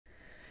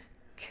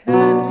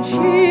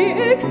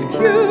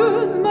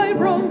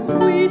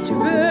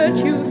bright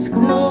virtue's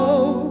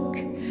cloak.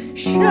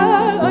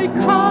 Shall I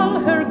call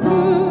her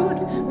good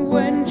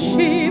when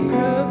she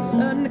proves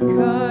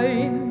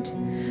unkind?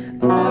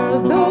 Are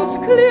those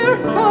clear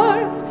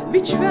fires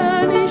which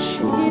vanish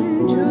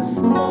into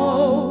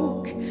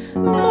smoke?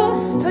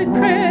 Must I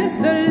press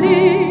the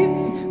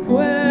leaves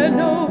where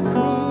no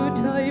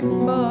fruit I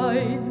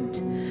find?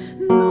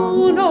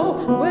 No,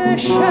 no, where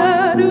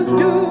shadows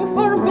do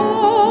for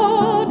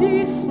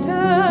bodies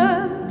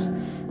stand.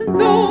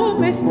 Thou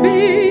mayst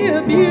be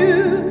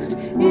abused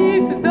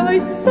if thy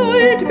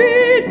sight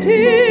be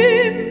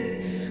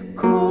dim.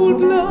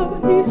 Cold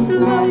love is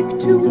like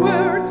to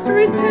words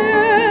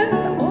written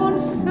on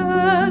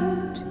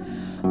sand,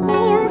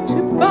 or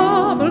to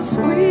bubbles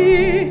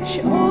which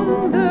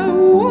on the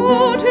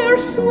water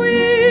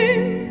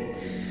swim.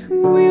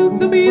 Wilt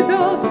thou be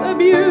thus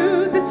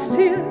abused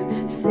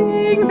still,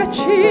 seeing that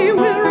she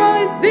will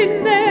right thee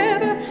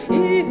never?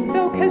 If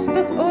thou canst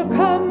not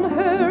overcome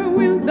her,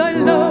 will thy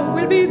love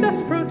will be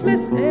thus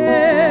fruitless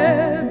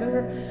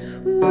ever?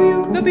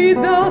 Wilt thou be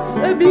thus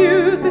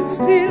abused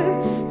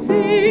still,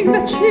 seeing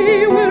that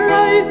she will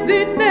right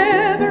thee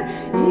never?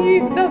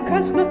 If thou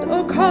canst not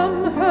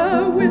overcome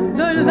her, will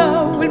thy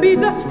love will be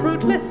thus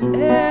fruitless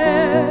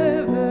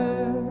ever?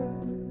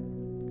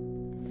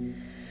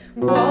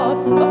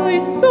 Was I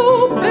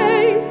so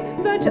base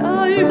that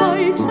I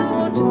might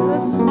not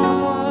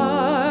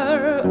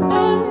aspire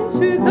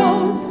unto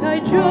those high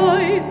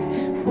joys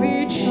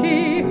which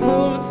she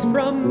holds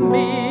from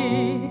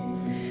me?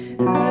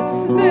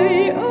 As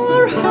they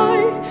are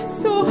high,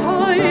 so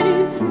high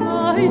is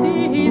my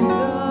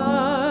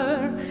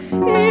desire.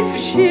 If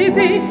she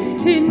this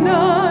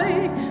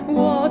deny,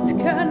 what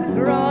can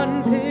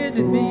granted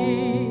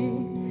be?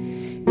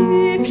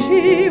 If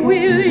she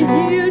will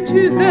yield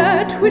to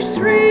that which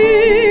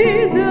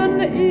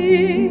reason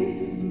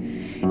is,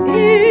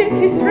 it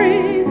is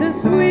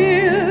reason's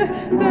will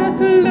that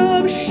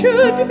love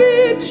should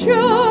be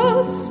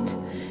just.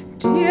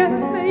 Dear,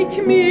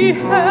 make me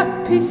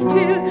happy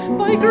still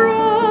by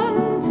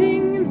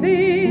granting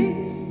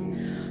this,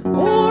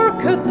 or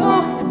cut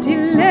off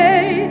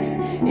delays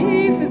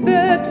if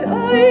that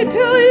I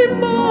die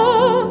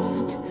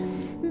must.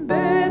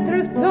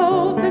 Better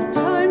 1,000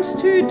 times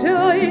to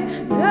die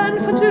than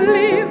for to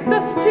live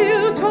thus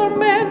still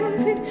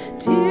tormented.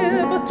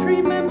 Dear, but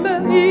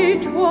remember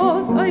it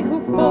was I who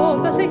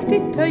for the sake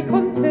did I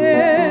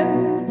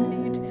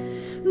contented.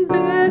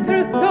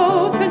 Better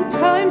 1,000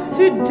 times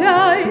to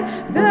die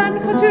than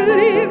for to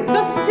live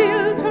thus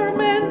still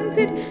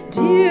tormented.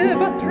 Dear,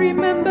 but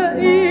remember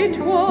it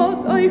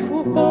was I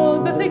who for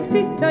the sake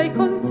did I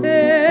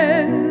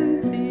contented.